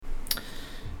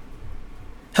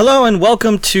Hello and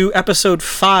welcome to episode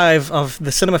 5 of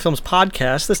the Cinema Films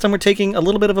podcast. This time we're taking a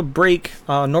little bit of a break.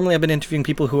 Normally I've been interviewing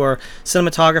people who are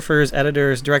cinematographers,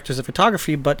 editors, directors of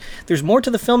photography, but there's more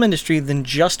to the film industry than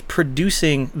just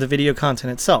producing the video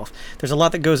content itself. There's a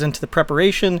lot that goes into the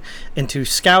preparation, into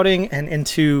scouting, and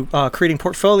into creating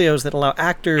portfolios that allow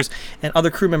actors and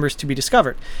other crew members to be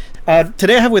discovered.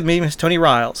 Today I have with me Ms. Toni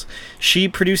Riles. She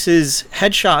produces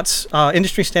headshots,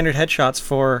 industry standard headshots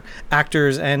for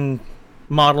actors and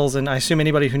models, and I assume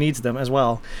anybody who needs them as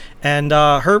well. And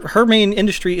her main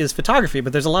industry is photography,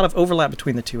 but there's a lot of overlap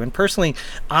between the two. And personally,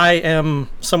 I am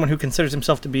someone who considers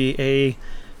himself to be a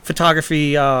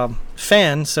photography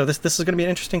fan, so this is going to be an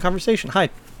interesting conversation. Hi.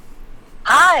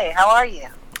 Hi, how are you?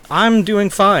 I'm doing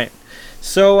fine.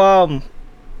 So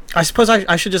I suppose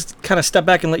I should just kind of step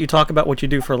back and let you talk about what you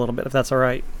do for a little bit, if that's all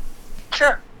right.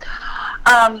 Sure.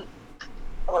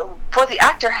 For the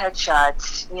actor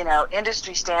headshots,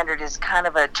 industry standard is kind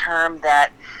of a term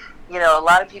that, a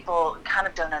lot of people kind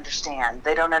of don't understand.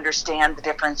 They don't understand the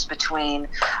difference between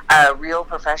a real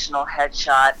professional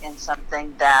headshot and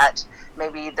something that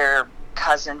maybe their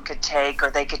cousin could take,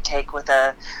 or they could take with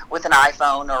an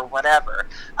iPhone or whatever.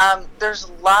 There's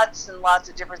lots and lots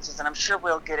of differences, and I'm sure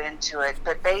we'll get into it.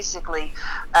 But basically,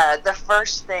 the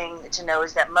first thing to know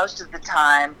is that most of the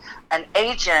time, an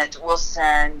agent will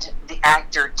send the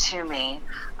actor to me,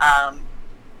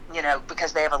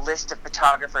 because they have a list of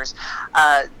photographers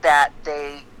that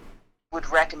they would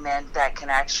recommend that can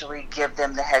actually give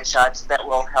them the headshots that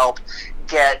will help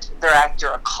get their actor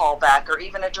a callback or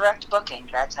even a direct booking.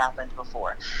 That's happened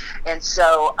before. And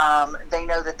so they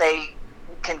know that they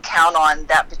can count on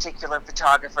that particular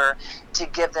photographer to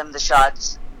give them the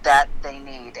shots that they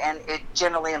need. And it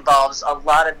generally involves a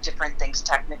lot of different things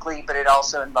technically, but it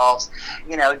also involves,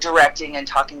 directing and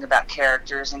talking about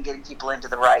characters and getting people into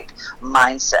the right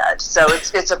mindset. So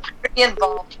it's a pretty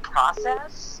involved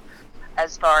process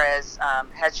as far as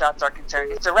headshots are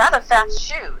concerned. It's a rather fast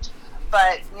shoot,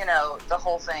 but, the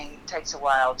whole thing takes a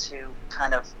while to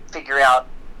kind of figure out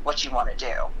what you want to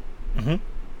do. Mm-hmm.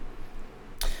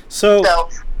 So,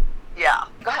 yeah,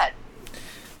 go ahead.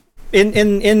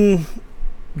 In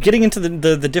getting into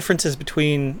the differences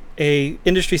between a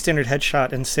industry standard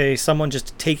headshot and, say, someone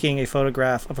just taking a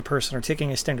photograph of a person or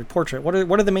taking a standard portrait, what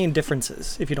are the main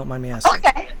differences, if you don't mind me asking?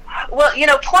 Okay. Well,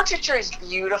 portraiture is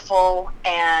beautiful,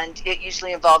 and it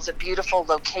usually involves a beautiful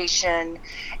location.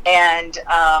 And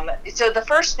so the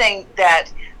first thing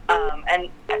that an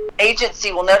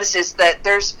agency will notice is that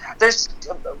there's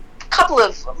a couple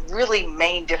of really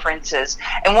main differences.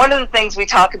 And one of the things we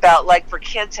talk about, like for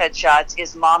kids' headshots,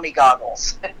 is mommy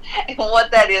goggles. And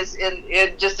what that is,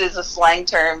 it just is a slang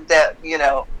term that,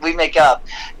 we make up,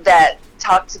 that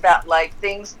talks about like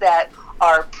things that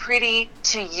are pretty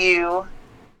to you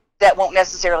that won't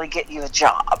necessarily get you a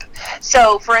job.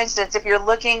 So, for instance, if you're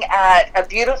looking at a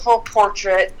beautiful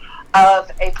portrait of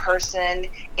a person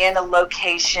in a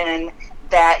location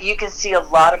that you can see a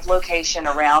lot of location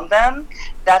around them,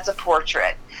 that's a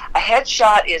portrait. A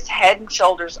headshot is head and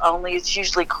shoulders only. It's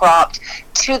usually cropped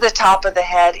to the top of the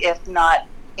head, if not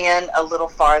in a little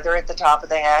farther at the top of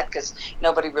the head, because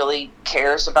nobody really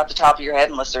cares about the top of your head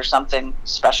unless there's something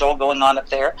special going on up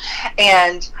there.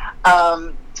 And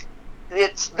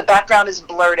the background is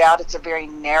blurred out. It's a very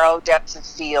narrow depth of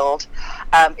field.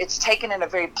 It's taken in a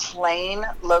very plain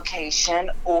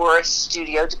location or a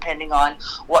studio, depending on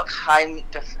what kind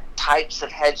of types of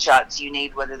headshots you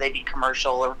need, whether they be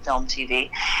commercial or film, TV.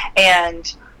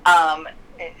 And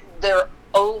they're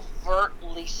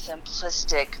overtly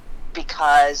simplistic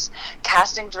because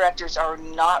casting directors are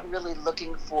not really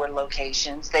looking for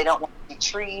locations. They don't want to see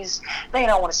trees, they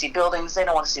don't want to see buildings, they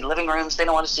don't want to see living rooms, they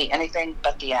don't want to see anything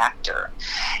but the actor.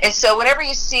 And so whenever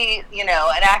you see, an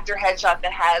actor headshot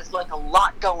that has like a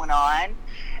lot going on,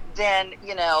 then,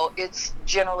 it's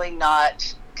generally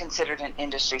not considered an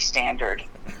industry standard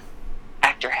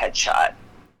actor headshot.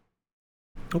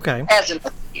 Okay. As in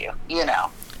you.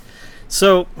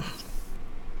 So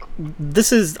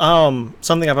this is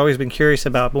something I've always been curious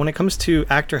about, but when it comes to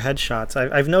actor headshots,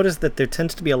 I've noticed that there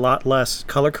tends to be a lot less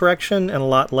color correction and a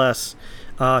lot less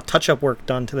touch-up work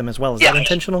done to them as well. Is that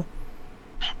intentional?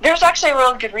 There's actually a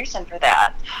real good reason for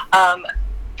that.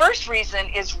 First reason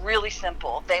is really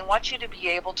simple. They want you to be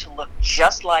able to look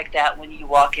just like that when you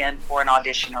walk in for an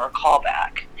audition or a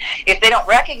callback. If they don't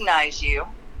recognize you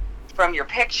from your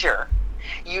picture,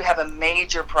 you have a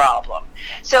major problem.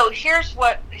 So here's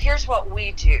here's what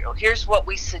we do. Here's what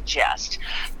we suggest.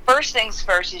 First things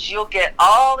first is you'll get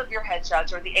all of your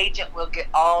headshots, or the agent will get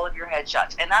all of your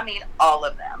headshots. And I mean all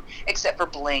of them, except for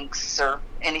blinks or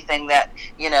anything that,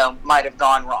 might have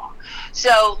gone wrong.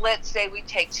 So let's say we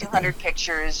take 200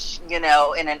 pictures, in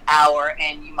an hour,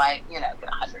 and you might, get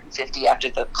 150 after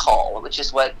the call, which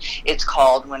is what it's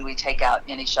called when we take out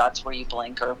any shots where you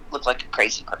blink or look like a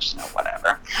crazy person or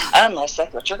whatever, unless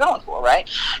that's what you're going for, right?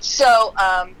 So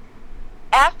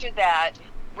after that,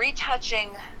 retouching,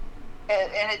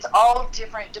 and it's all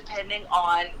different depending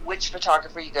on which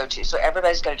photographer you go to. So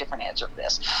everybody's got a different answer for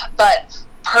this. But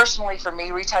personally, for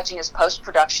me, retouching is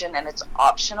post-production, and it's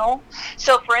optional.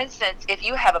 So, for instance, if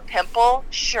you have a pimple,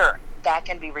 sure, that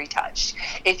can be retouched.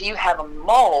 If you have a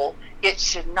mole, it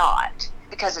should not,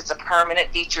 because it's a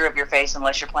permanent feature of your face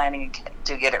unless you're planning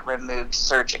to get it removed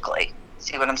surgically.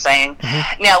 See what I'm saying?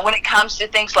 Mm-hmm. Now, when it comes to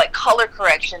things like color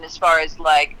correction, as far as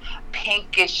like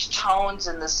pinkish tones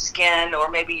in the skin, or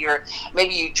maybe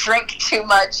you drink too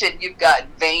much and you've got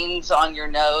veins on your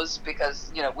nose,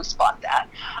 because we spot that.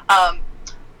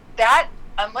 That,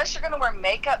 unless you're going to wear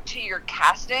makeup to your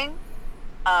casting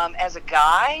as a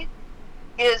guy,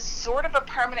 is sort of a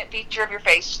permanent feature of your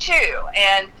face too.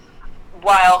 And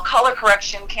while color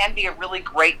correction can be a really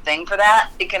great thing for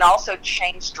that, it can also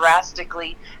change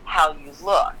drastically how you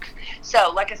look.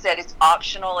 So, like I said, it's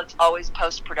optional. It's always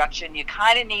post-production. You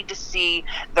kind of need to see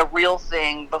the real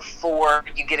thing before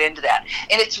you get into that.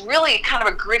 And it's really kind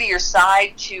of a grittier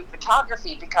side to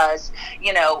photography, because,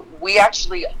 we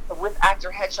actually, with actor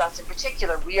headshots in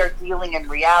particular, we are dealing in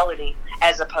reality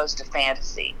as opposed to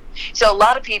fantasy. So a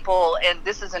lot of people, and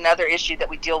this is another issue that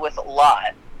we deal with a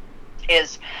lot,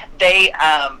 is they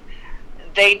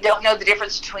don't know the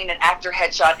difference between an actor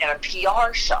headshot and a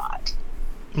PR shot.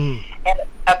 And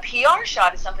a PR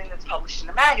shot is something that's published in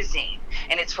a magazine,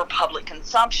 and it's for public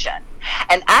consumption.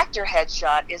 An actor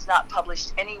headshot is not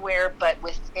published anywhere but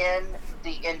within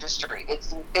the industry.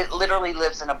 It literally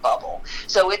lives in a bubble.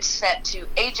 So it's sent to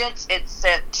agents, it's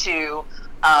sent to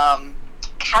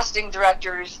casting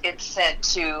directors, it's sent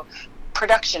to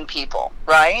production people,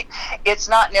 right? It's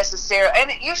not necessary,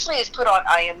 and it usually is put on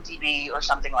IMDb or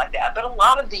something like that, but a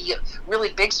lot of the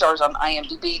really big stars on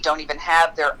IMDb don't even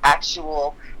have their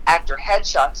actual actor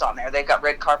headshots on there. They've got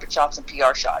red carpet shots and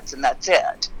PR shots, and that's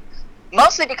it.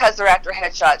 Mostly because their actor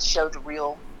headshots show the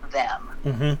real them.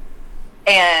 Mm-hmm.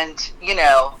 And,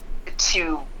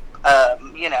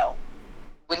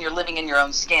 when you're living in your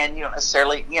own skin, you don't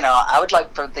necessarily, I would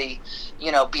like for the,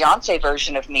 Beyonce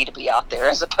version of me to be out there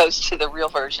as opposed to the real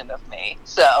version of me.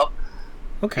 So,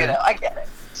 okay. I get it.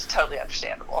 It's totally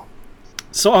understandable.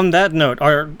 So on that note,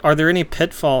 are there any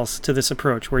pitfalls to this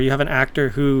approach where you have an actor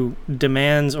who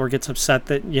demands or gets upset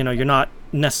that, you're not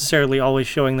necessarily always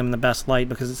showing them the best light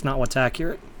because it's not what's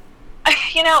accurate?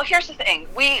 Here's the thing.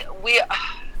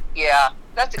 Yeah,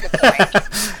 that's a good point.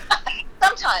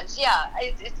 Sometimes, yeah.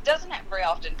 It doesn't happen very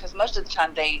often, because most of the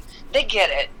time they get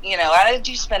it. I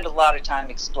do spend a lot of time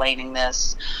explaining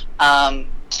this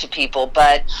to people.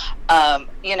 But,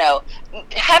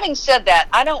 having said that,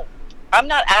 I'm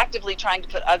not actively trying to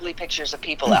put ugly pictures of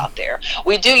people out there.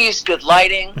 We do use good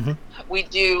lighting. Mm-hmm. We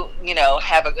do,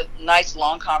 have a nice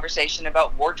long conversation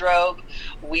about wardrobe.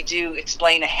 We do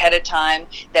explain ahead of time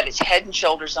that it's head and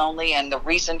shoulders only, and the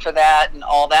reason for that and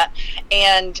all that.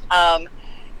 And,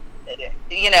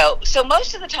 so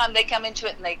most of the time they come into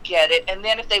it and they get it. And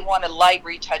then if they want a light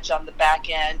retouch on the back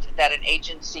end that an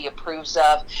agency approves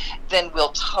of, then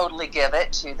we'll totally give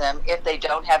it to them. If they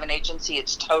don't have an agency,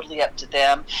 it's totally up to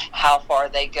them how far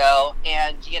they go.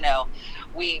 And,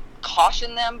 we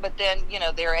caution them, but then,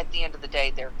 they're, at the end of the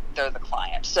day, they're the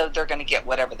client. So they're going to get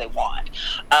whatever they want.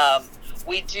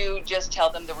 We do just tell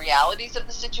them the realities of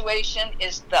the situation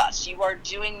is thus. You are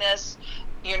doing this.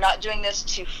 You're not doing this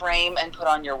to frame and put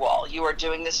on your wall. You are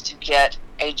doing this to get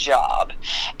a job.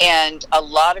 And a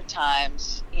lot of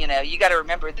times, you got to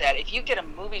remember that if you get a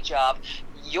movie job,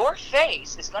 your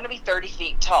face is going to be 30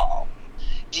 feet tall.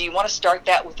 Do you want to start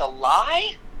that with a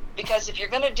lie? Because if you're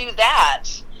going to do that,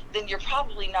 then you're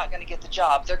probably not going to get the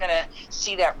job. They're going to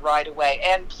see that right away.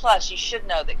 And plus, you should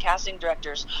know that casting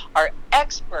directors are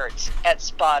experts at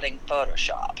spotting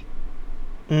Photoshop.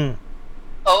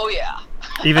 Oh, yeah.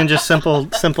 Even just simple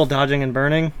dodging and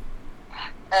burning?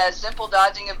 Simple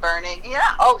dodging and burning.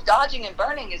 Yeah. Oh, dodging and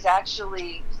burning is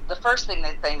actually the first thing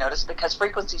that they notice, because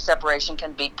frequency separation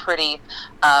can be pretty...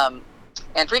 and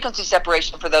frequency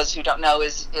separation, for those who don't know,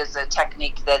 is a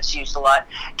technique that's used a lot,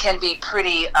 can be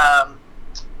pretty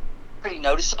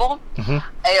noticeable. Mm-hmm.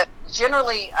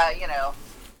 Generally,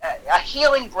 a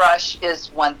healing brush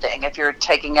is one thing if you're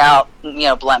taking out,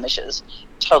 blemishes.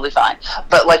 totally fine.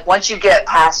 But like once you get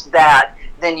past that,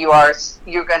 then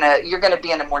you're gonna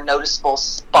be in a more noticeable,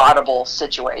 spottable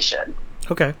situation.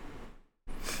 Okay.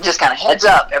 Just kind of heads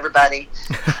up, everybody.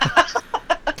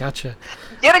 Gotcha.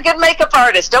 Get a good makeup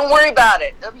artist. Don't worry about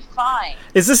it. They'll be fine.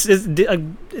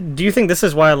 Do you think this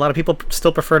is why a lot of people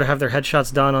still prefer to have their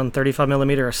headshots done on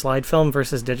 35mm or slide film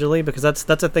versus digitally? Because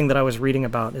that's a thing that I was reading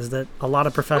about, is that a lot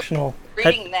of professional...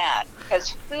 That,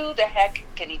 because who the heck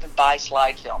can even buy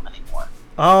slide film anymore?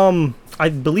 I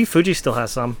believe Fuji still has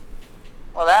some.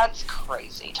 Well, that's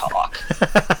crazy talk.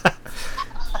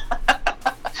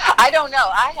 I don't know.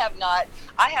 I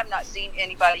have not seen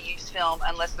anybody use film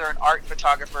unless they're an art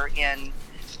photographer in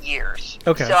years.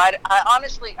 Okay. So I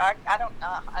honestly I don't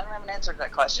have an answer to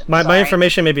that question. My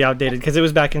information may be outdated because it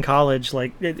was back in college,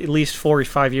 like at least 4 or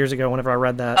 5 years ago. Whenever I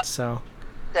read that, so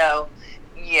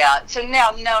yeah. So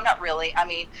no, not really. I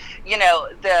mean,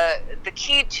 the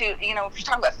key to if you're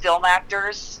talking about film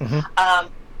actors,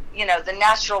 the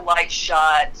natural light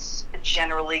shots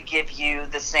generally give you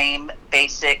the same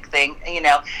basic thing.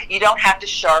 You don't have to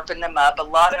sharpen them up. A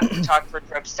lot of photographers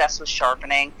are obsessed with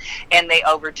sharpening, and they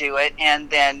overdo it, and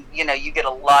then you get a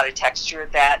lot of texture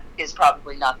that is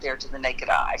probably not there to the naked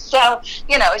eye. So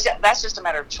that's just a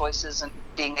matter of choices and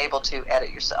being able to edit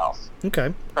yourself.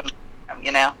 Okay. Do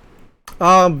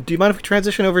you mind if we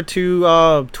transition over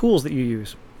to tools that you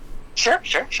use? Sure.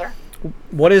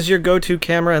 What is your go-to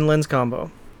camera and lens combo?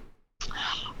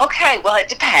 Okay, well, it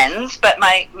depends, but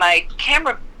my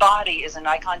camera body is a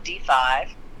Nikon D5.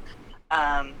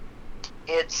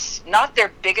 It's not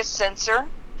their biggest sensor.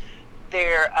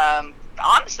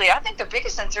 Honestly, I think their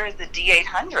biggest sensor is the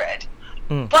D800.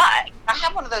 But I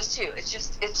have one of those too.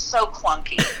 It's so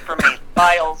clunky for me.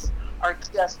 Files are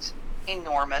just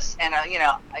enormous, and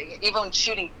even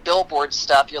shooting billboard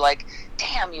stuff, you're like,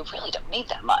 damn, you really don't need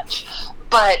that much.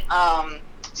 But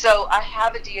so I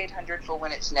have a D800 for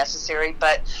when it's necessary,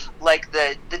 but like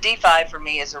the D5 for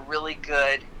me is a really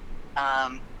good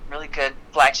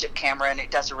flagship camera, and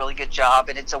it does a really good job,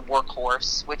 and it's a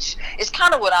workhorse, which is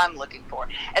kind of what I'm looking for.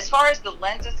 As far as the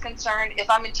lens is concerned, if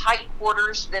I'm in tight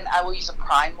quarters, then I will use a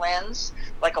prime lens,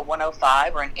 like a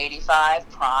 105 or an 85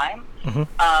 prime.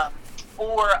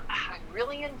 Or I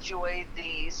really enjoy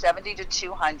the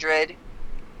 70-200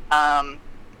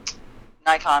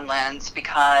 Nikon lens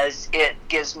because it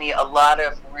gives me a lot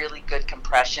of really good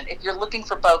compression. If you're looking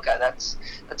for bokeh, that's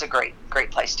a great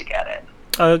place to get it.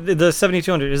 The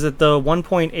 70-200, is it the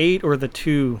 1.8 or the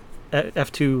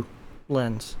f2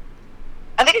 lens?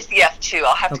 I think it's the f2.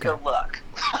 I'll have to go look.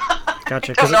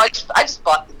 Gotcha. I just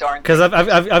bought the darn thing. Because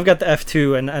I've got the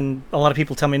f2, and a lot of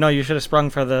people tell me, no, you should have sprung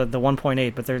for the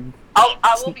 1.8, but they're...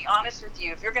 I will be honest with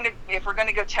you. If we're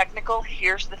gonna go technical,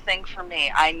 here's the thing for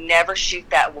me. I never shoot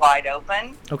that wide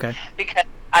open. Okay. Because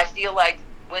I feel like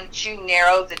once you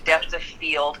narrow the depth of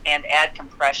field and add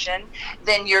compression,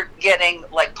 then you're getting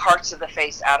like parts of the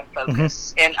face out of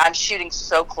focus. And I'm shooting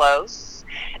so close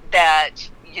that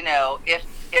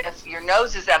if your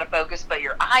nose is out of focus but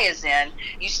your eye is in,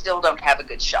 you still don't have a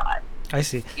good shot. I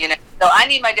see. So I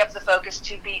need my depth of focus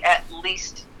to be at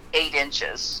least 8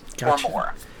 inches or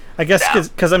more. I guess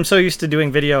because I'm so used to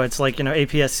doing video, it's like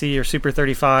APS-C or Super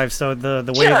 35. So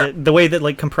the way that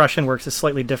like compression works is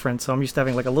slightly different. So I'm used to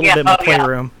having like a little bit more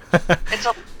playroom.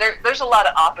 There's a lot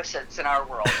of opposites in our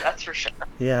world. That's for sure.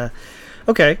 Yeah.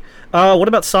 Okay. What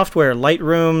about software?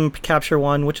 Lightroom, Capture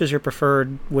One. Which is your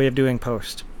preferred way of doing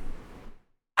post?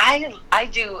 I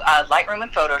do Lightroom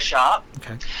and Photoshop.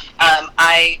 Okay.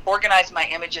 I organize my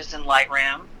images in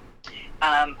Lightroom.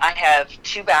 I have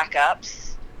 2 backups.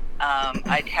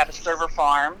 I have a server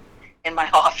farm in my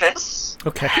office.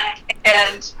 Okay.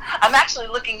 And I'm actually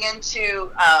looking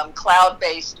into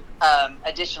cloud-based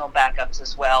additional backups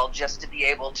as well, just to be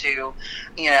able to,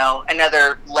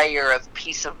 another layer of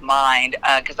peace of mind,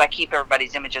 because I keep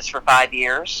everybody's images for 5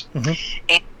 years.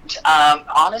 And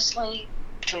honestly,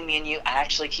 between me and you, I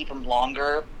actually keep them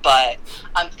longer, but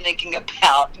I'm thinking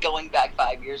about going back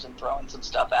 5 years and throwing some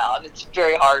stuff out. It's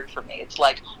very hard for me. It's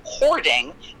like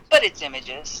hoarding, but it's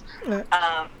images.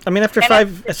 I mean,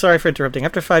 sorry for interrupting.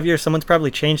 After 5 years, someone's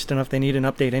probably changed enough they need an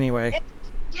update anyway.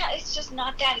 It's just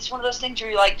not that. It's one of those things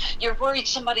where you're worried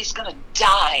somebody's going to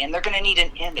die and they're going to need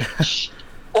an image.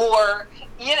 Or,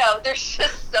 there's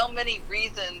just so many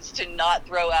reasons to not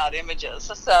throw out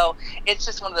images. So it's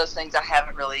just one of those things I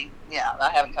haven't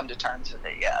come to terms with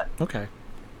it yet. Okay.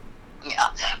 Yeah,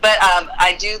 but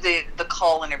I do the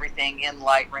cull and everything in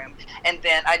Lightroom, and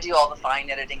then I do all the fine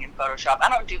editing in Photoshop. I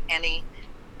don't do any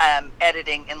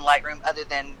editing in Lightroom other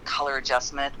than color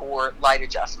adjustment or light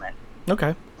adjustment.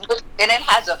 Okay. And it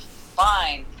has a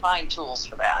fine tools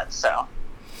for that. So.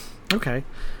 Okay.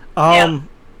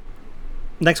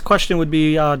 Next question would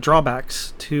be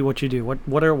drawbacks to what you do.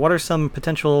 What are some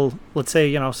potential? Let's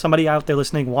say somebody out there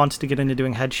listening wants to get into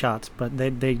doing headshots, but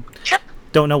they Sure.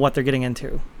 don't know what they're getting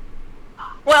into.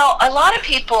 Well, a lot of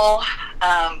people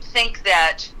think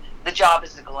that the job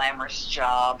is a glamorous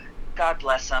job. God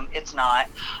bless them. It's not.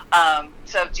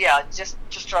 So yeah, just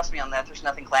trust me on that. There's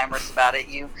nothing glamorous about it.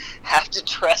 You have to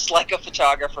dress like a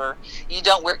photographer. You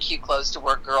don't wear cute clothes to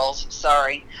work, girls.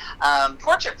 Sorry.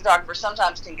 Portrait photographers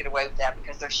sometimes can get away with that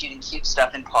because they're shooting cute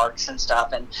stuff in parks and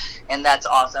stuff, and that's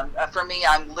awesome. For me,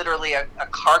 I'm literally a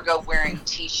cargo wearing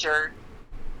T-shirt,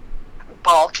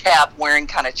 ball cap wearing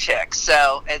kind of chick.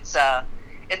 So it's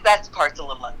that part's a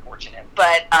little unfortunate.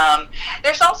 But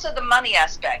there's also the money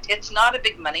aspect. It's not a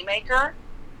big money maker.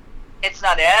 It's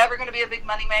not ever going to be a big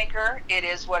money maker. It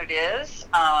is what it is.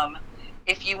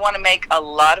 If you want to make a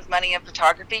lot of money in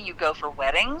photography, you go for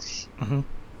weddings.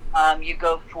 Mm-hmm. You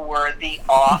go for the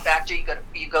awe factor.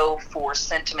 You go for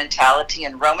sentimentality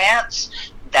and romance.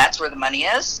 That's where the money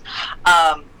is.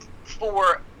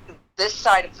 For this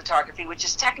side of photography, which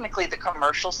is technically the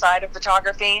commercial side of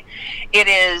photography, it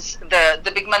is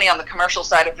the big money on the commercial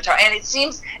side of photography, and it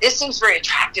seems very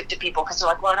attractive to people because they're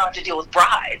like, well, I don't have to deal with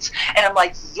brides, and I'm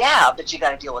like, yeah, but you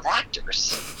got to deal with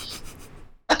actors.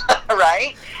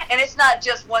 Right? And it's not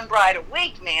just one bride a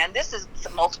week, man. This is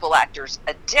multiple actors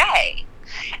a day,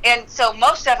 and so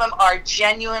most of them are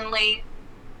genuinely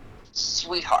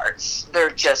sweethearts. They're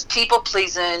just people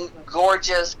pleasing,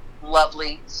 gorgeous,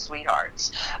 lovely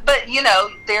sweethearts, but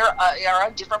there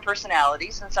are different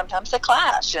personalities, and sometimes they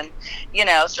clash, and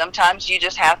sometimes you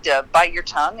just have to bite your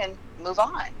tongue and move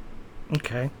on.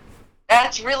 Okay.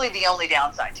 That's really the only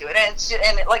downside to it,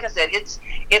 and like I said,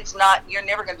 it's not, you're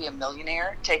never going to be a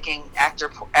millionaire taking actor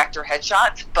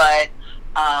headshots, but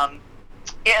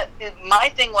my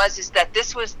thing is that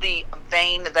this was the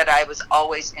vein that I was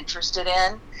always interested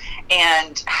in,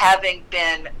 and I've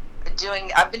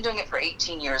been doing it for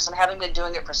 18 years, and having been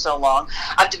doing it for so long,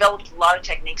 I've developed a lot of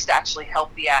techniques to actually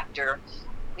help the actor,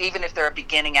 even if they're a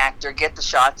beginning actor, get the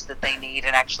shots that they need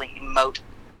and actually emote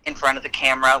in front of the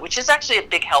camera, which is actually a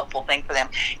big helpful thing for them.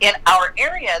 In our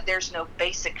area, there's no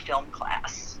basic film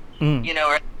class.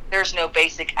 Or there's no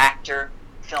basic actor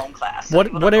film class. So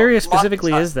what area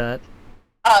specifically is that?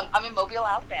 I'm in Mobile,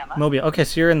 Alabama. Mobile. Okay,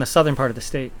 so you're in the southern part of the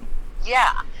state.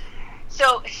 Yeah.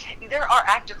 So there are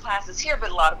actor classes here,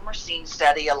 but a lot of them are scene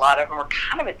study. A lot of them are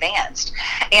kind of advanced.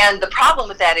 And the problem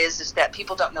with that is that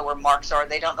people don't know where marks are.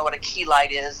 They don't know what a key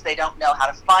light is. They don't know how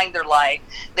to find their light.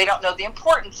 They don't know the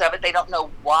importance of it. They don't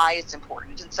know why it's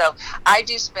important. And so I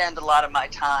do spend a lot of my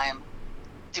time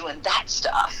doing that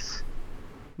stuff.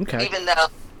 Okay. Even though,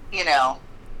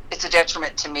 it's a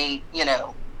detriment to me,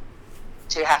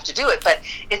 to have to do it. But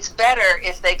it's better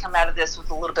if they come out of this with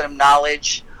a little bit of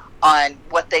knowledge on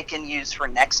what they can use for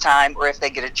next time, or if they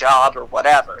get a job or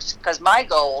whatever. Because my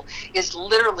goal is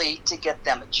literally to get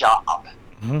them a job.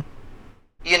 Mm-hmm.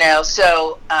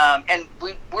 So, and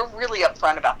we're really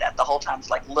upfront about that the whole time. It's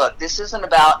like, look, this isn't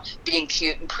about being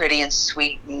cute and pretty and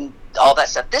sweet and all that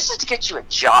stuff. This is to get you a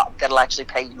job that'll actually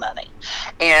pay you money.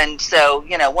 And so,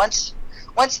 once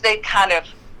they kind of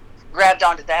grabbed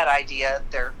onto that idea,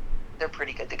 they're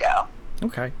pretty good to go.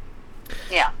 Okay.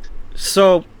 Yeah.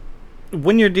 So,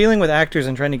 when you're dealing with actors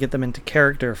and trying to get them into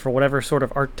character for whatever sort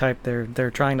of archetype they're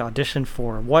trying to audition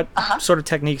for, what sort of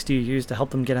techniques do you use to help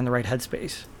them get in the right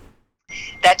headspace?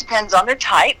 That depends on their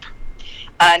type.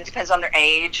 It depends on their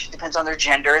age. Depends on their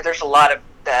gender. There's a lot of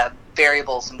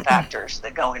variables and factors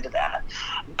that go into that.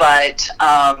 But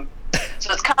so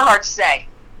it's kind of hard to say.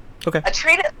 Okay. I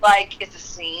treat it like it's a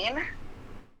scene,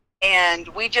 and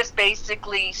we just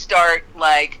basically start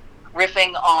like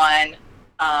riffing on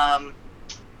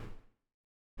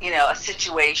a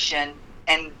situation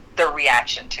and their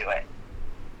reaction to it,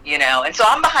 and so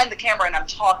I'm behind the camera and I'm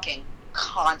talking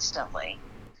constantly,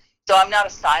 so I'm not a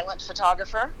silent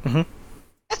photographer. Mm-hmm.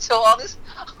 So all this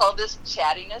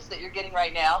chattiness that you're getting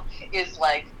right now is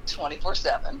like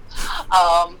 24/7.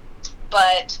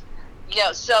 But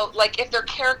so like if their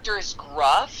character is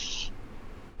gruff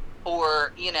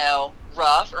or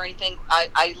rough or anything,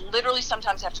 I literally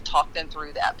sometimes have to talk them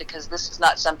through that, because this is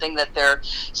not something that they're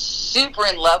super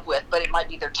in love with, but it might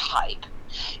be their type.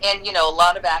 And a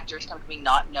lot of actors come to me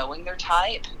not knowing their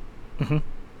type. Mm-hmm.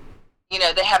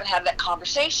 They haven't had that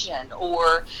conversation,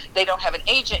 or they don't have an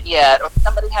agent yet, or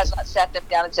somebody has not sat them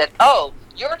down and said, oh,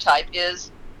 your type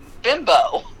is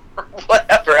bimbo or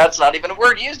whatever. That's not even a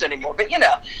word used anymore, but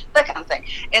that kind of thing.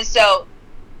 And so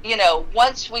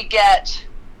once we get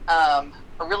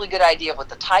a really good idea of what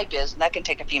the type is, and that can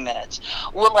take a few minutes,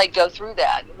 we'll go through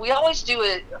that. We always do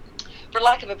it, for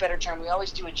lack of a better term, we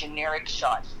always do a generic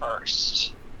shot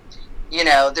first.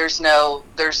 There's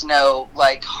no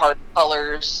like hard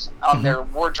colors on their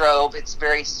wardrobe. It's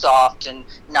very soft and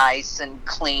nice and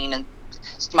clean and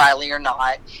smiley or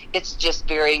not. It's just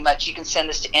very much, you can send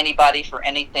this to anybody for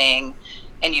anything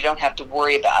and you don't have to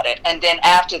worry about it. And then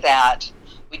after that,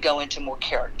 we go into more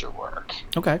character work.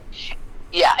 Okay.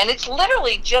 Yeah, and it's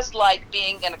literally just like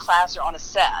being in a class or on a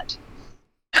set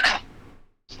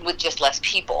with just less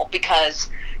people, because,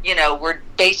 we're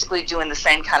basically doing the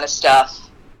same kind of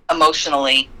stuff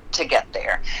emotionally to get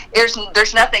there. There's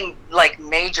nothing like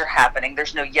major happening.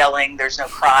 There's no yelling, there's no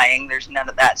crying, there's none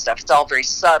of that stuff. It's all very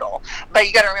subtle. But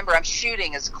you got to remember, I'm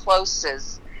shooting as close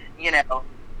as,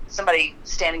 somebody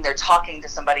standing there talking to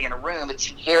somebody in a room. It's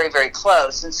very, very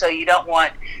close, and so you don't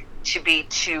want to be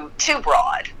too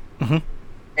broad.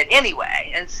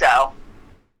 Anyway, and so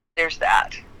there's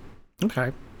that.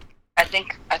 Okay. I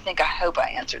hope I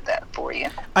answered that for you.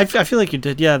 I feel like you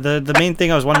did. Yeah. The main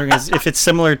thing I was wondering is if it's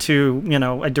similar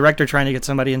to, a director trying to get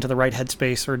somebody into the right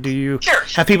headspace, or do you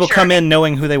have people come in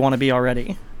knowing who they want to be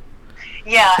already?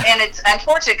 Yeah, and it's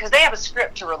unfortunate because they have a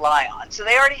script to rely on, so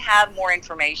they already have more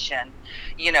information.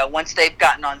 Once they've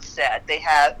gotten on set, they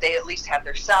at least have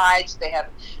their sides. They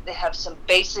have some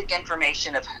basic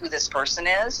information of who this person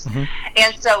is,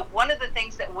 and so one of the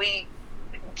things that we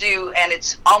do, and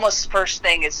it's almost first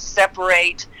thing, is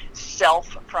separate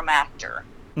self from actor,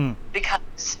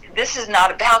 because this is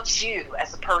not about you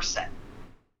as a person,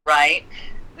 right?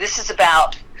 This is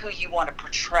about who you want to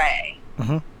portray.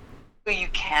 Who you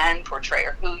can portray,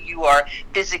 or who you are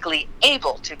physically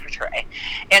able to portray.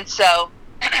 And so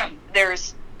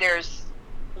there's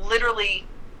literally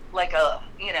like a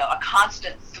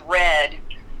constant thread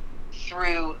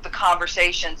through the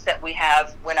conversations that we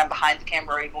have when I'm behind the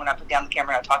camera, or even when I put down the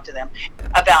camera and I talk to them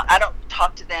I don't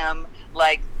talk to them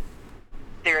like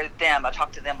they're them. I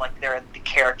talk to them like they're the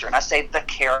character, and I say the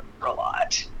character a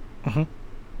lot.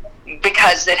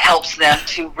 Because it helps them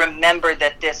to remember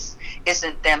that this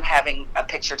isn't them having a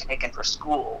picture taken for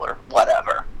school or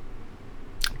whatever.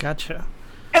 Gotcha.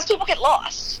 Because people get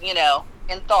lost, in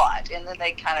thought, and then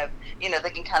they kind of, they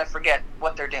can kind of forget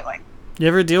what they're doing. You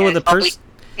ever deal with a person?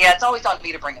 Yeah, it's always on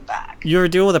me to bring them back. You ever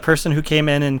deal with a person who came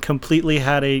in and completely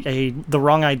had the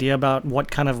wrong idea about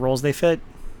what kind of roles they fit?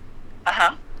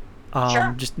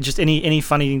 Sure. Just any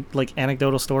funny, like,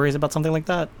 anecdotal stories about something like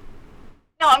that?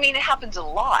 No, I mean, it happens a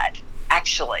lot,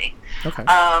 actually. Okay.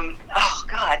 Oh,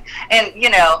 God. And,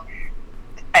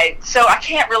 so I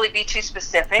can't really be too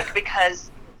specific because,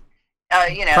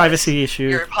 privacy issue.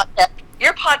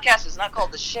 Your podcast is not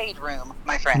called The Shade Room,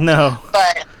 my friend. No.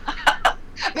 But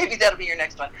maybe that'll be your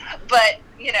next one. But,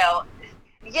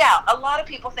 yeah, a lot of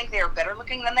people think they are better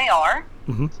looking than they are.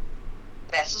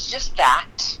 This is just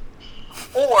fact.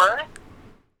 Or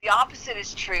the opposite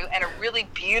is true, and a really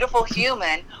beautiful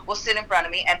human will sit in front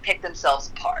of me and pick themselves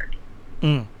apart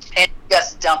and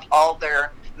just dump all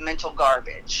their mental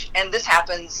garbage. And this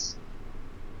happens,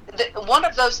 one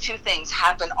of those two things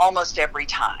happen almost every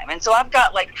time. And so I've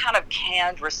got like kind of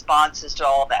canned responses to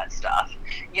all that stuff,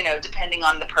 depending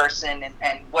on the person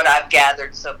and what I've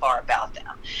gathered so far about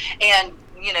them. And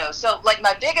so like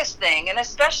my biggest thing, and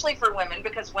especially for women,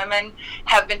 because women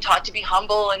have been taught to be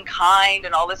humble and kind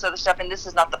and all this other stuff, and this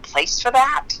is not the place for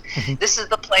that. This is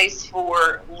the place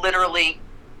for literally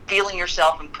feeling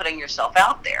yourself and putting yourself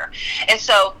out there. And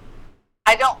so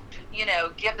I don't,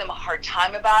 give them a hard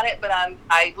time about it, but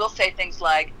I will say things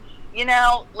like,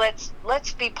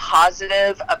 let's be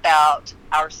positive about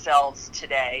ourselves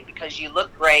today because you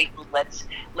look great. Let's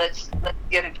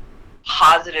get a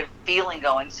positive feeling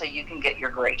going so you can get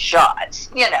your great shots,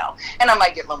 and I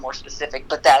might get a little more specific,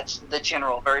 but that's the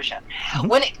general version.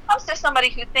 When it comes to somebody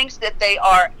who thinks that they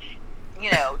are,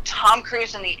 Tom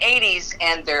Cruise in the 80s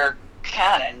and they're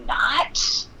kind of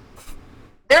not,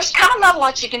 there's kind of not a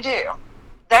lot you can do.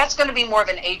 That's going to be more of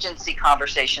an agency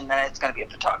conversation than it's going to be a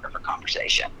photographer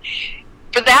conversation.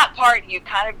 For that part, you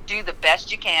kind of do the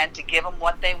best you can to give them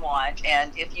what they want.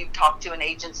 And if you talk to an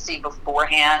agency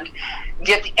beforehand,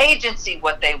 give the agency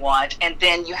what they want, and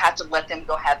then you have to let them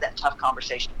go have that tough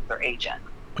conversation with their agent.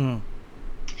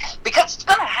 Because it's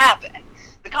going to happen.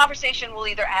 The conversation will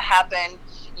either happen,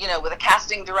 with a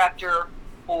casting director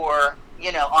or,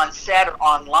 on set or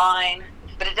online,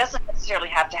 but it doesn't necessarily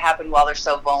have to happen while they're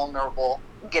so vulnerable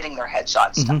getting their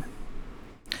headshots done.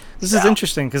 This is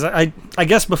interesting because I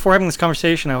guess before having this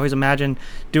conversation, I always imagined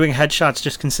doing headshots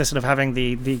just consisted of having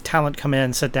the talent come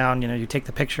in, sit down, you take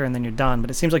the picture, and then you're done. But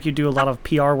it seems like you do a lot of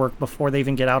PR work before they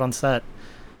even get out on set.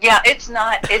 Yeah, it's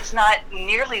not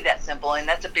nearly that simple, and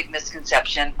that's a big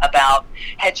misconception about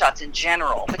headshots in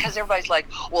general, because everybody's like,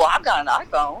 well, I've got an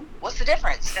iPhone. What's the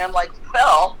difference? And I'm like,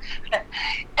 well,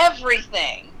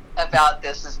 everything about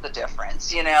this is the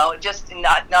difference, just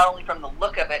not only from the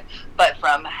look of it, but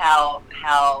from how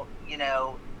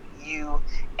you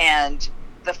and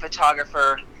the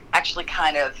photographer actually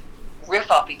kind of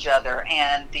riff off each other,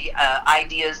 and the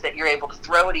ideas that you're able to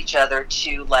throw at each other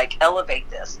to like elevate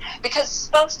this, because it's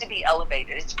supposed to be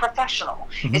elevated. It's professional.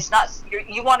 Mm-hmm. It's not,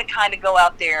 you want to kind of go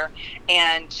out there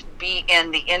and be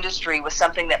in the industry with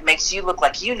something that makes you look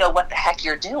like you know what the heck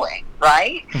you're doing,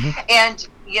 right? Mm-hmm. And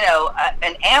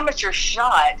an amateur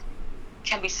shot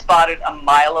can be spotted a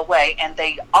mile away, and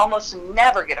they almost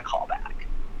never get a call back.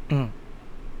 Mm.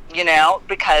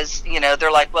 Because,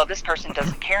 they're like, well, this person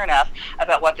doesn't care enough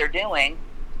about what they're doing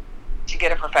to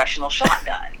get a professional shot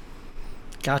done.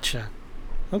 Gotcha.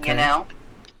 Okay.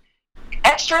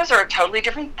 Extras are a totally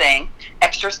different thing.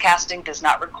 Extras casting does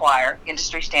not require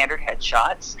industry standard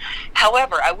headshots.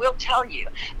 However, I will tell you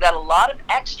that a lot of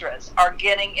extras are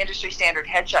getting industry standard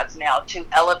headshots now to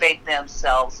elevate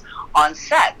themselves on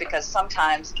set, because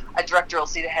sometimes a director will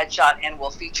see the headshot and will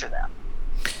feature them.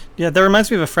 Yeah, that reminds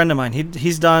me of a friend of mine.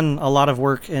 He's done a lot of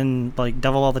work in like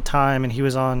Devil All the Time, and he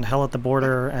was on Hell at the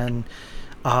Border, and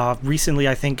recently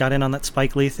I think got in on that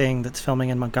Spike Lee thing that's filming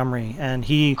in Montgomery, and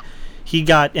he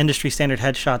got industry standard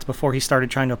headshots before he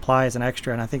started trying to apply as an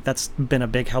extra, and I think that's been a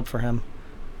big help for him.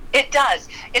 It does.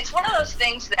 It's one of those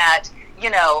things that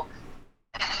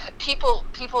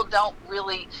people don't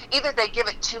really, either they give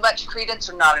it too much credence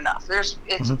or not enough. It's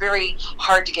Mm-hmm. very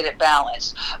hard to get it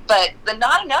balanced. But the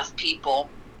not enough people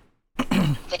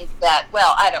think that,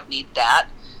 well, I don't need that.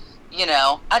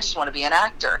 I just want to be an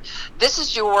actor. This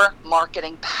is your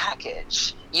marketing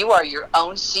package. You are your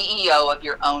own CEO of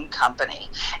your own company,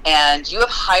 and you have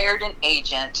hired an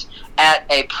agent at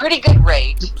a pretty good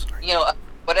rate,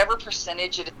 whatever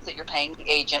percentage it is that you're paying the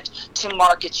agent to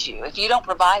market you. If you don't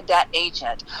provide that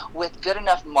agent with good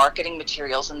enough marketing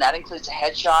materials, and that includes a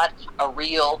headshot, a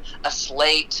reel, a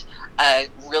slate, a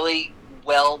really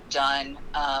well done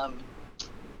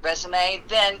resume,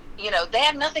 then they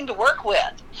have nothing to work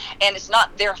with, and it's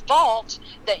not their fault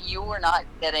that you are not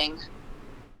getting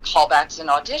callbacks and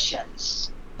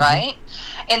auditions, right?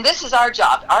 Mm-hmm. And this is our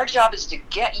job. Our job is to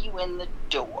get you in the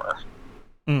door.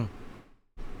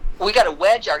 We got to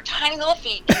wedge our tiny little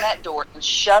feet in that door and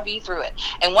shove you through it.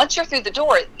 And once you're through the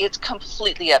door, it's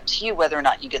completely up to you whether or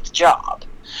not you get the job.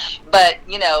 But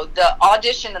the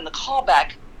audition and the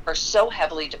callback are so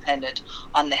heavily dependent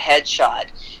on the headshot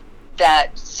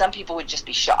that some people would just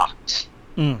be shocked.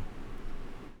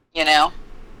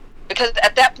 Because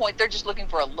at that point they're just looking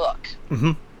for a look.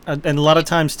 Mm-hmm. And a lot of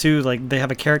times too, like they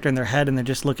have a character in their head and they're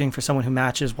just looking for someone who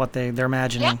matches what they're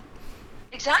imagining. Yeah,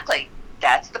 exactly.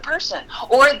 That's the person.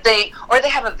 Or they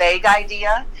have a vague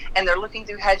idea and they're looking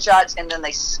through headshots, and then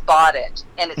they spot it,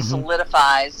 and it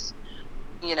solidifies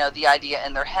the idea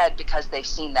in their head because they've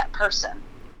seen that person.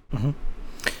 And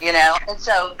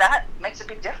so that makes a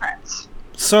big difference.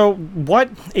 So what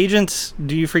agents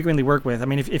do you frequently work with? I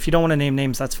mean, if you don't want to name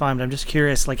names, that's fine, but I'm just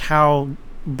curious, like how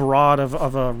broad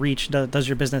of a reach does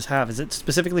your business have? Is it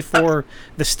specifically for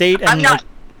the state? And I'm not.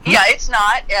 Yeah, it's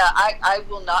not. I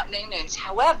will not name names.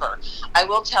 However, I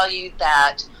will tell you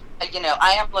that,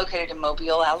 I am located in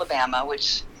Mobile, Alabama,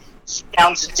 which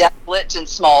sounds desolate and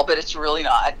small, but it's really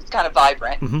not. It's kind of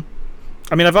vibrant. Mm-hmm.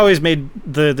 I mean, I've always made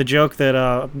the joke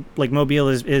that like Mobile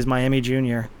is Miami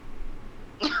Junior.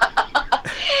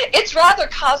 It's rather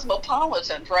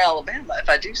cosmopolitan for Alabama, if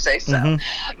I do say so.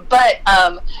 But,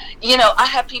 I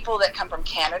have people that come from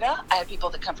Canada. I have people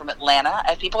that come from Atlanta.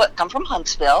 I have people that come from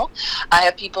Huntsville. I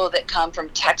have people that come from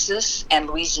Texas and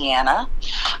Louisiana.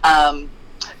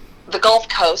 The Gulf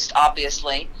Coast,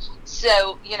 obviously.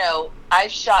 So,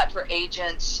 I've shot for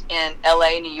agents in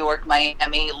LA, New York,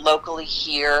 Miami, locally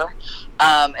here,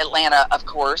 Atlanta, of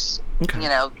course. Okay.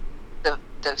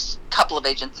 The couple of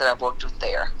agents that I've worked with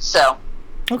there. So,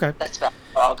 okay, that's about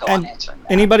all I'll go on answering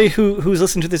that. Anybody who's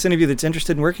listened to this interview that's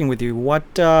interested in working with you, what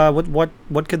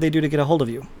could they do to get a hold of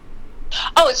you?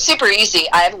 Oh, it's super easy.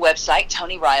 I have a website,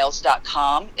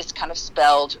 ToniRiales.com. It's kind of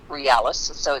spelled Riales,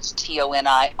 so it's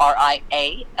ToniRiales.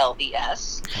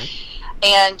 Okay.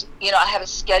 And, I have a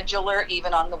scheduler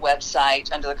even on the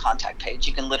website under the contact page.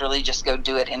 You can literally just go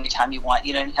do it anytime you want.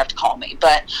 You don't even have to call me.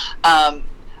 But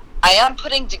I am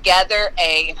putting together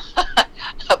a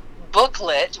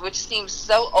booklet, which seems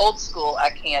so old school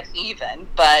I can't even,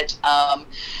 but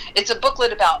it's a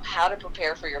booklet about how to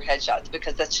prepare for your headshots,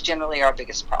 because that's generally our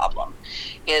biggest problem,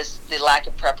 is the lack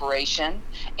of preparation.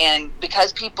 And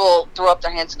because people throw up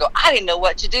their hands and go, I didn't know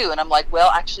what to do, and I'm like, well,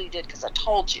 actually you did, because I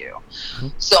told you.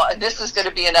 So this is going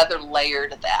to be another layer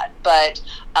to that. But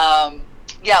I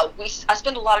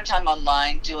spend a lot of time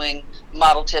online doing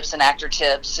model tips and actor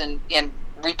tips and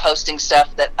reposting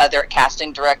stuff that other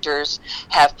casting directors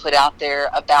have put out there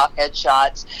about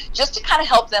headshots, just to kind of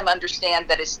help them understand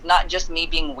that it's not just me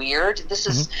being weird. This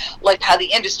is like how the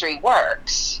industry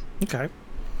works. Okay.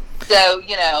 So,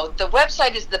 you know, the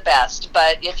website is the best,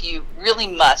 but if you really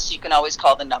must, you can always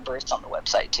call the number. It's on the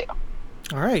website too.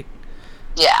 All right.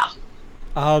 Yeah.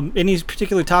 Any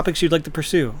particular topics you'd like to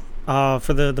pursue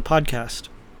for the podcast?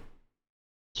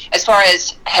 As far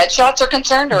as headshots are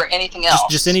concerned, or anything else?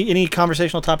 Just any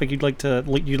conversational topic you'd like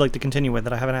to continue with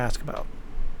that I haven't asked about.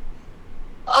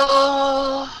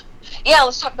 Yeah,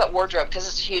 let's talk about wardrobe, because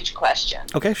it's a huge question.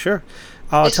 Okay, sure.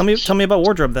 Tell me about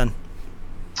wardrobe then.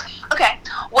 Okay.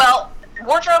 Well,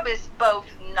 wardrobe is both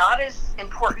not as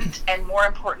important and more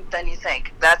important than you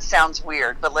think. That sounds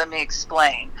weird, but let me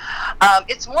explain.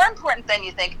 It's more important than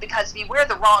you think, because if you wear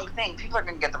the wrong thing, people are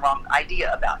going to get the wrong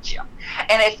idea about you.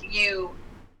 And if you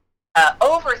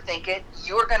overthink it,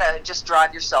 you're going to just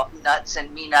drive yourself nuts and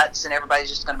me nuts, and everybody's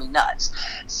just going to be nuts.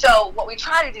 So what we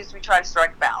try to do is we try to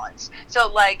strike balance.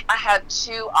 So, like, I have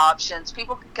two options.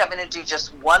 People can come in and do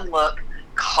just one look,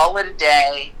 call it a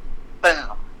day,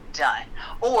 boom, done.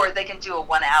 Or they can do a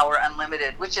 1 hour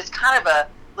unlimited, which is kind of a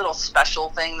little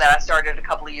special thing that I started a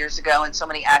couple of years ago, and so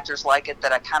many actors like it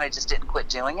that I kind of just didn't quit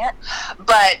doing it.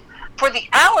 But for the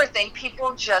hour thing,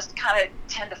 people just kind of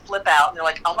tend to flip out, and they're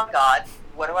like, oh my God,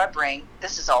 what do I bring?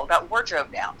 This is all about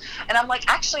wardrobe now. And I'm like,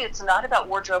 actually, it's not about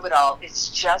wardrobe at all. It's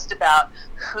just about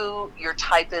who your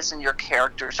type is and your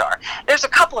characters are. There's a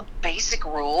couple of basic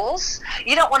rules.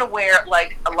 You don't want to wear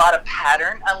like a lot of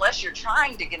pattern unless you're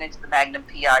trying to get into the Magnum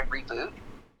PI reboot.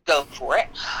 Go for it.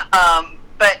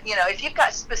 But, you know, if you've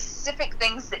got specific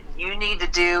things that you need to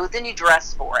do, then you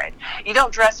dress for it. You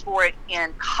don't dress for it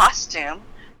in costume.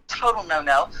 Total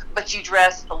no-no, but you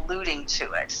dress alluding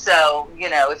to it. So, you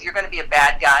know, if you're going to be a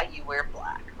bad guy, you wear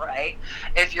black, right?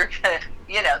 If you're going to,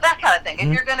 you know, that kind of thing.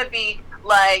 If you're going to be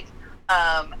like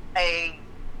a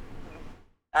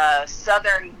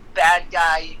southern bad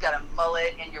guy, you've got a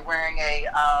mullet and you're wearing a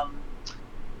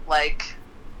like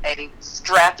a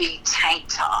strappy tank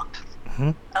top.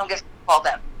 I don't guess call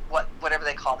that whatever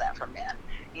they call that for men.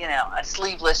 You know, a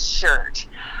sleeveless shirt.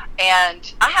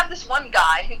 And I have this one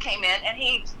guy who came in, and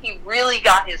he really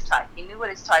got his type. He knew what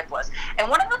his type was. And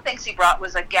one of the things he brought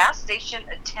was a gas station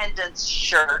attendant's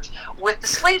shirt with the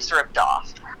sleeves ripped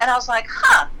off. And I was like,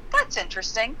 that's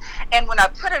interesting. And when I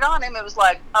put it on him, it was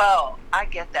like, oh, I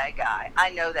get that guy. I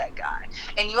know that guy.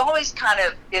 And you always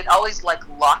it always like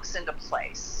locks into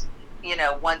place, you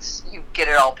know, once you get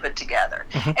it all put together.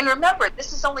 And remember,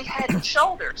 this is only head and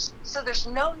shoulders, so there's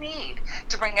no need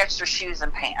to bring extra shoes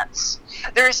and pants.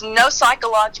 There is no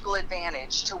psychological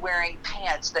advantage to wearing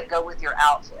pants that go with your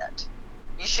outfit.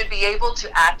 You should be able to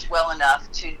act well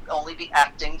enough to only be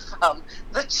acting from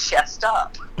the chest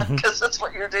up, because that's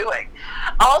what you're doing.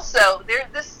 Also,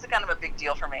 this is kind of a big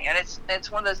deal for me, and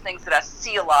it's one of those things that I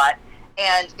see a lot,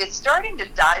 and it's starting to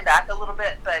die back a little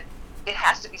bit, but it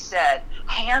has to be said,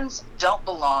 hands don't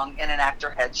belong in an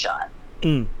actor headshot.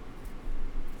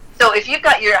 So if you've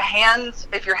got your hands,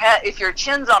 if your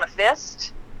chin's on a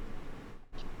fist,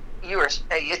 it's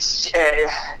bad.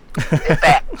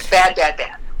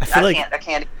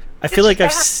 I feel like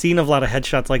I've seen a lot of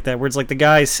headshots like that, where it's like the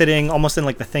guy sitting almost in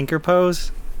like the thinker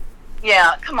pose.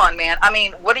 Yeah, come on, man. I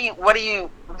mean, what are you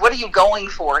going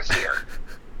for here?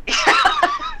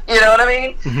 You know what I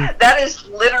mean? That is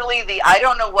literally I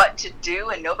don't know what to do,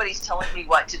 and nobody's telling me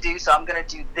what to do, so I'm going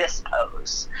to do this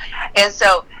pose. And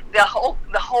so the whole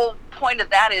point of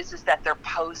that is that they're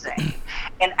posing,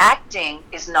 and acting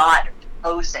is not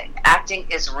posing. Acting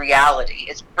is reality.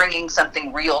 It's bringing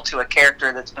something real to a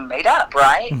character that's been made up,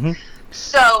 right?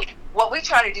 So what we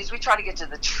try to do is we try to get to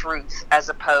the truth, as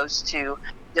opposed to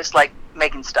just like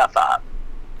making stuff up.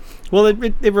 Well,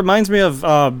 it reminds me of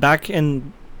back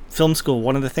in film school,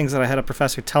 one of the things that I had a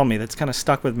professor tell me that's kind of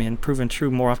stuck with me and proven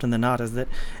true more often than not is that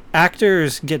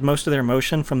actors get most of their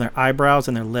emotion from their eyebrows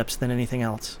and their lips than anything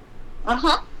else.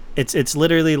 It's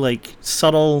literally like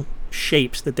subtle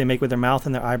shapes that they make with their mouth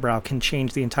and their eyebrow can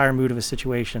change the entire mood of a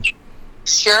situation.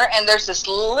 Sure, and there's this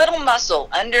little muscle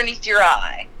underneath your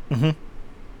eye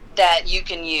that you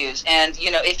can use. And, you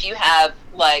know, if you're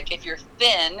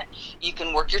thin, you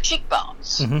can work your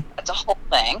cheekbones. That's a whole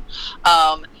thing.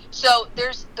 So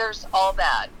there's all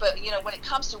that. But, you know, when it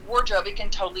comes to wardrobe, it can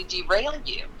totally derail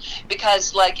you.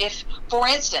 Because, like, if, for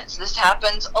instance, this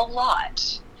happens a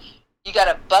lot. You got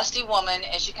a busty woman,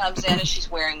 and she comes in and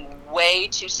she's wearing way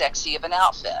too sexy of an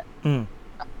outfit.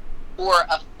 Or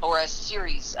a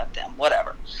series of them,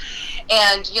 whatever.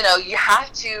 And, you know, you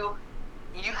have to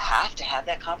have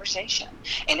that conversation,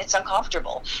 and it's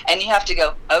uncomfortable, and you have to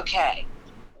go, okay,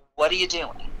 what are you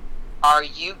doing? are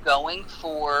you going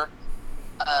for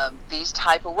these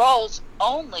type of roles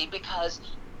only because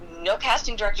no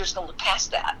casting director is going to look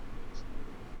past that.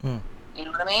 You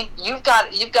know what I mean? You've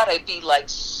got to be like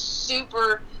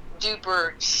super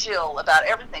duper chill about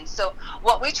everything. So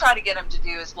what we try to get them to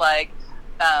do is like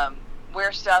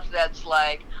wear stuff that's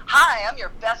like, hi, I'm your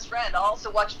best friend, I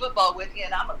also watch football with you,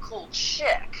 and I'm a cool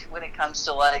chick, when it comes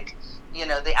to like, you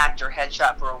know, the actor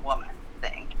headshot for a woman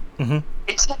thing.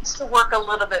 It tends to work a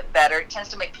little bit better. It tends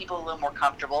to make people a little more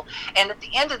comfortable. And at the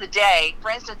end of the day,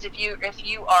 for instance, if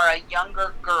you are a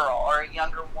younger girl or a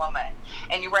younger woman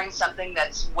and you're wearing something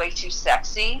that's way too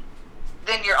sexy,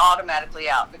 then you're automatically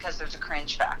out because there's a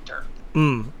cringe factor.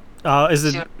 Is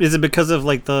it because of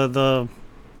like the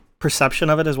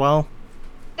perception of it as well?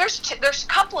 There's a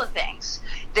couple of things.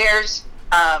 There's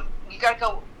you got to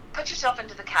go put yourself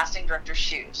into the casting director's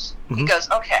shoes. He goes,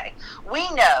 okay, we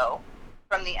know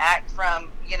from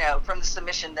the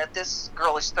submission that this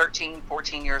girl is 13,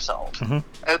 14 years old.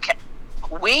 Okay.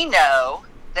 We know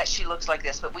that she looks like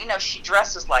this, but we know she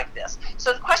dresses like this.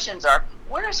 So the questions are,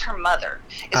 where is her mother?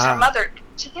 Is her mother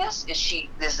to this?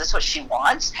 Is this what she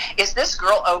wants? Is this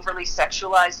girl overly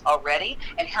sexualized already?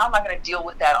 And how am I going to deal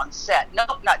with that on set?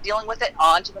 Nope, not dealing with it.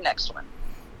 On to the next one.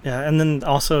 Yeah, and then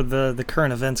also the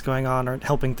current events going on aren't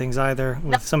helping things either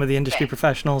with some of the industry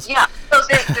professionals. Yeah, so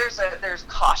there's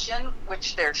caution,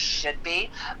 which there should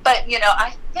be. But, you know,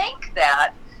 I think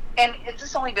that, and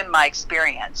it's only been my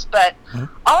experience, but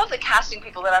all of the casting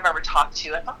people that I've ever talked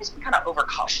to, I've always been kind of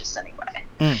overcautious anyway.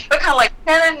 They're kind of like,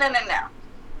 no.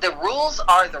 The rules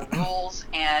are the rules,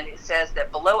 and it says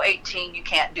that below 18 you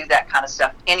can't do that kind of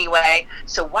stuff anyway,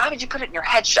 so why would you put it in your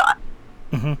headshot?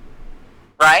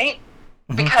 Right?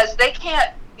 Because they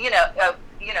can't,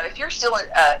 if you're still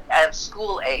at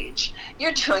school age,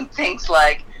 you're doing things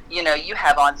like, you know, you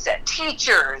have on-set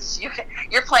teachers.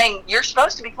 You're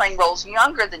supposed to be playing roles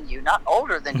younger than you, not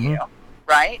older than you,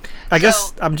 right? I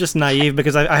guess I'm just naive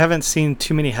because I haven't seen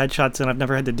too many headshots and I've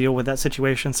never had to deal with that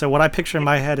situation. So what I picture in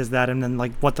my head is that, and then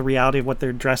like what the reality of what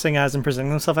they're dressing as and presenting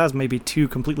themselves as may be two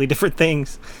completely different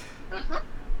things.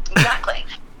 Exactly.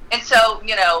 And so,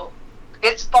 you know,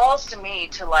 it falls to me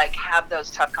to like have those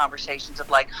tough conversations of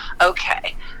like,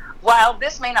 okay, while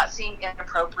this may not seem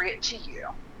inappropriate to you,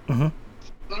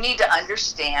 you need to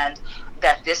understand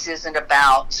that this isn't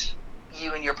about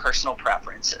you and your personal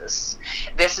preferences.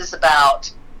 This is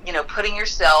about, you know,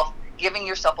 giving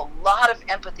yourself a lot of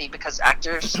empathy, because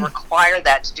actors require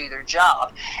that to do their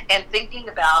job, and thinking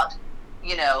about,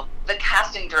 you know, the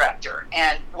casting director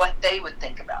and what they would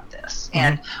think about this,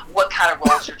 and what kind of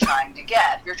roles you're trying to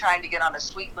get. If you're trying to get on a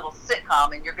sweet little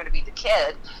sitcom and you're going to be the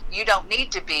kid, you don't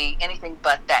need to be anything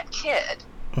but that kid,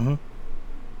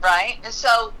 right? And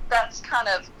so that's kind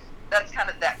of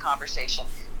that conversation.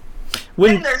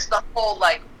 Then there's the whole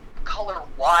like color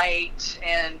white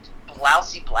and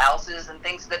blousy blouses and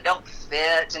things that don't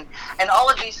fit, and all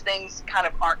of these things kind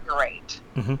of aren't great,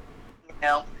 you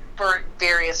know, for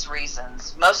various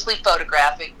reasons, mostly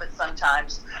photographic, but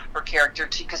sometimes for character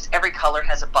too, because every color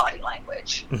has a body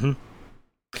language.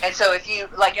 And so if you,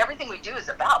 like, everything we do is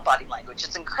about body language.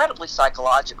 It's incredibly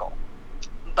psychological.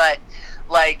 But,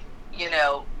 like, you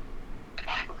know,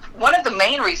 one of the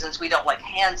main reasons we don't like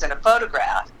hands in a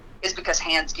photograph is because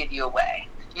hands give you away.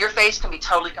 Your face can be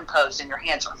totally composed and your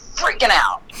hands are freaking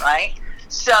out, right?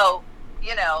 So,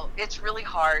 you know, it's really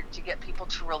hard to get people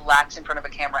to relax in front of a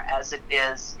camera as it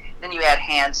is. Then you add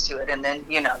hands to it, and then,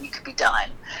 you know, you could be done.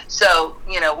 So,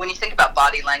 you know, when you think about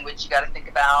body language, you got to think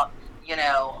about, you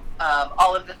know,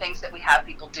 all of the things that we have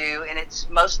people do, and it's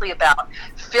mostly about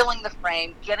filling the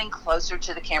frame, getting closer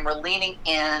to the camera, leaning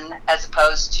in as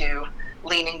opposed to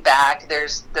leaning back.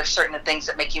 There's certain things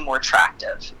that make you more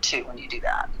attractive too when you do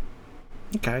that.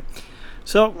 Okay.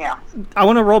 So yeah. I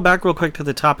want to roll back real quick to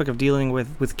the topic of dealing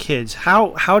with kids.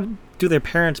 How do their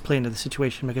parents play into the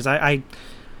situation? Because I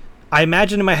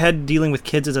imagine in my head dealing with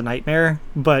kids is a nightmare,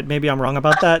 but maybe I'm wrong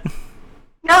about that.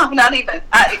 No, not even.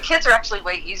 Kids are actually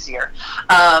way easier.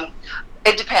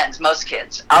 It depends. Most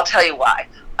kids. I'll tell you why.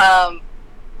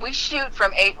 We shoot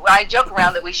I joke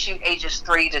around that we shoot ages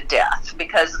 3 to death,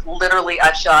 because literally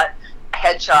I've shot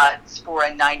headshots for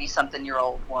a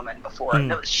 90-something-year-old woman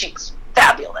before. She's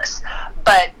fabulous.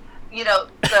 But, you know,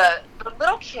 the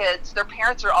little kids, their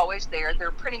parents are always there.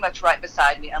 They're pretty much right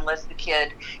beside me unless the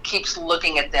kid keeps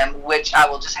looking at them, which I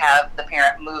will just have the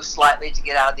parent move slightly to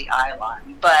get out of the eye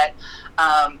line. But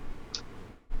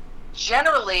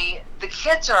generally, the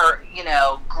kids are, you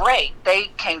know, great.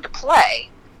 They came to play.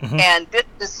 And this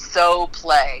is so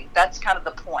play. That's kind of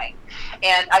the point.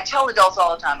 And I tell adults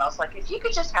all the time, I was like, if you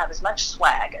could just have as much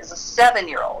swag as a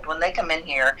 7-year-old when they come in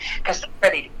here, because they're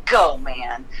ready to go,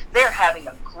 man. They're having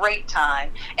a great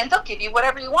time, and they'll give you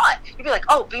whatever you want. You'd be like,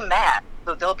 oh, be mad.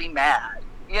 So they'll be mad.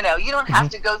 You know, you don't have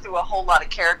to go through a whole lot of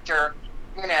character,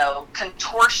 you know,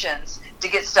 contortions to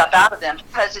get stuff out of them,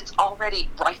 because it's already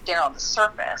right there on the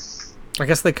surface. I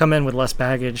guess they come in with less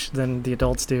baggage than the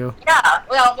adults do. Yeah,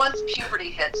 well, once puberty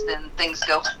hits, then things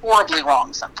go horribly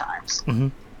wrong sometimes.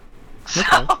 Okay. So,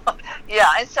 yeah,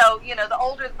 and so, you know, the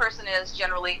older the person is,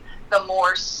 generally, the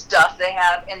more stuff they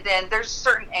have. And then there's a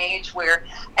certain age where,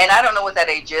 and I don't know what that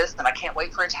age is, and I can't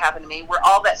wait for it to happen to me, where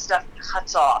all that stuff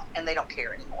cuts off and they don't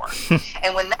care anymore.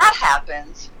 And when that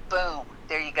happens, boom,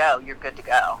 there you go, you're good to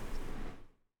go.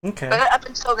 Okay. But up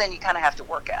until then, you kind of have to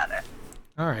work at it.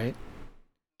 All right.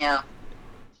 Yeah.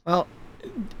 Well,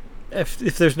 if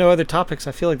there's no other topics,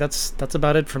 I feel like that's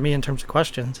about it for me in terms of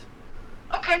questions.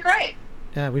 Okay, great.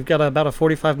 Yeah, we've got about a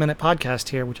 45-minute podcast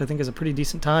here, which I think is a pretty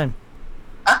decent time.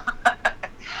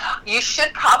 You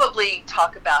should probably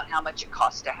talk about how much it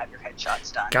costs to have your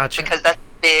headshots done. Gotcha. Because that's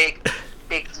a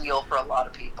big deal for a lot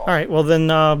of people. All right, well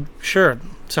then, sure.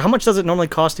 So how much does it normally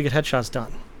cost to get headshots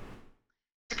done?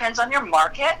 Depends on your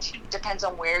market. Depends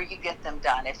on where you get them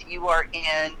done. If you are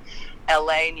in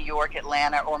LA, New York,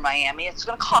 Atlanta, or Miami, it's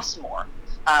going to cost more.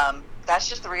 That's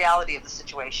just the reality of the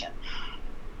situation.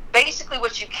 Basically,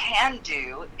 what you can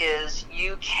do is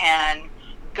you can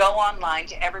go online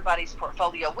to everybody's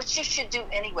portfolio, which you should do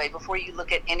anyway before you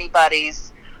book any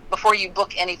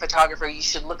photographer. You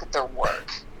should look at their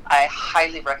work. I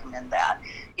highly recommend that.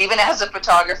 Even as a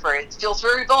photographer, it feels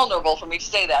very vulnerable for me to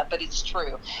say that, but it's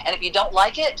true. And if you don't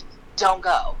like it, don't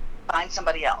go. Find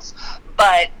somebody else.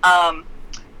 But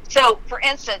so, for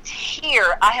instance,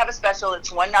 here I have a special that's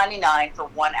 $199 for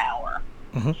 1 hour,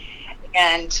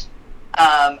 and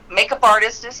makeup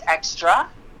artist is extra,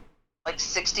 like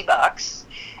 $60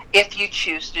 if you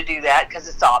choose to do that, because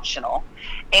it's optional.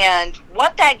 And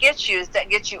what that gets you is that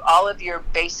gets you all of your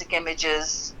basic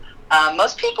images.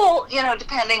 Most people, you know,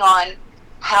 depending on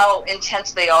how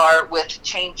intense they are with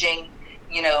changing,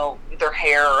 you know, their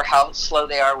hair, or how slow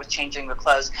they are with changing their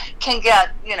clothes, can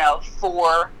get, you know,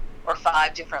 4 or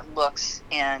 5 different looks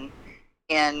in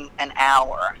an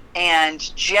hour.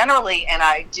 And generally, and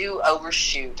I do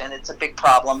overshoot, and it's a big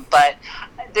problem, but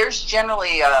there's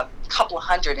generally a couple of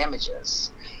hundred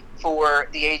images for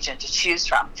the agent to choose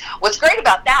from. What's great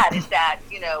about that is that,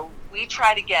 you know, we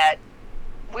try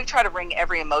to bring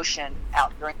every emotion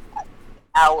out during that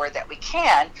hour that we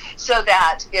can, so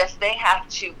that if they have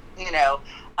to, you know,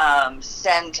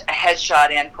 send a headshot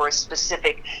in for a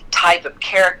specific type of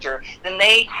character, then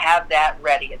they have that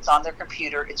ready. It's on their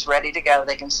computer. It's ready to go.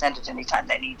 They can send it anytime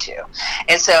they need to.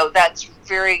 And so that's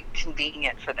very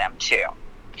convenient for them too.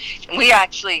 And we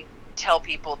actually tell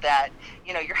people that,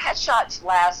 you know, your headshots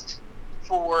last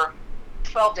for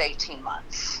 12 to 18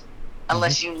 months,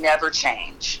 unless you never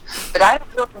change. But I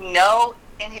don't really know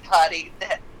anybody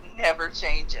that never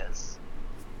changes.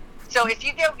 So if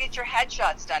you go get your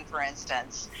headshots done, for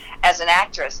instance, as an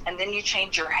actress, and then you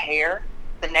change your hair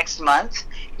the next month,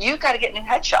 you've got to get new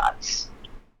headshots.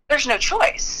 There's no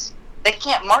choice. They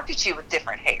can't market you with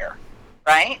different hair,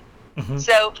 right?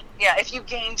 So, yeah, if you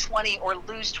gain 20 or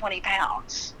lose 20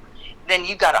 pounds, then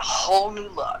you've got a whole new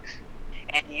look,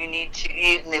 and you need to,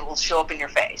 and it will show up in your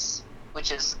face,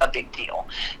 which is a big deal.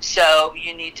 So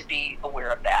you need to be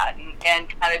aware of that, and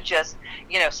kind of just,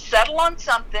 you know, settle on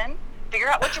something. Figure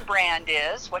out what your brand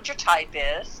is, what your type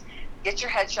is, get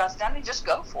your headshots done, and just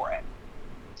go for it.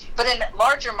 But in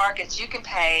larger markets, you can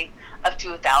pay up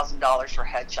to $1,000 for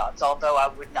headshots, although I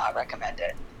would not recommend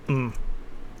it.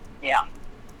 Yeah.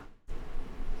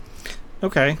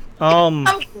 Okay. I'll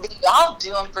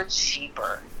do them for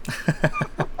cheaper.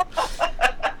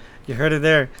 You heard it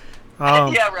there.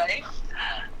 Yeah, right?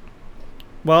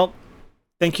 Well,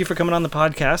 thank you for coming on the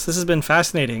podcast. This has been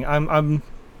fascinating. I'm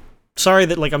sorry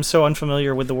that I'm so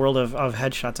unfamiliar with the world of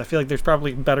headshots. I feel like there's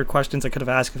probably better questions I could have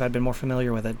asked if I'd been more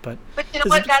familiar with it. But you know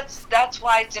what? That's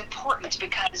why it's important,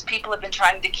 because people have been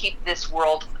trying to keep this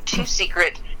world too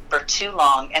secret for too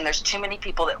long, and there's too many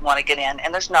people that want to get in,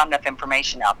 and there's not enough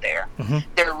information out there.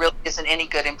 There really isn't any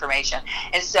good information,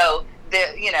 and so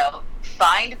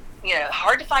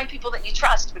hard to find people that you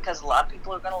trust, because a lot of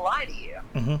people are going to lie to you.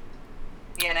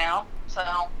 You know, so.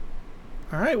 All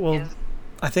right. Well.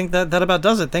 I think that about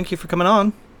does it. Thank you for coming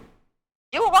on.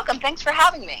 You are welcome. Thanks for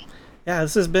having me. Yeah,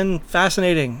 this has been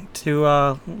fascinating to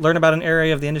learn about an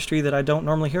area of the industry that I don't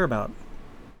normally hear about.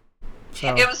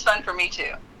 So, it was fun for me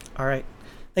too. All right.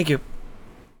 Thank you.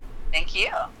 Thank you.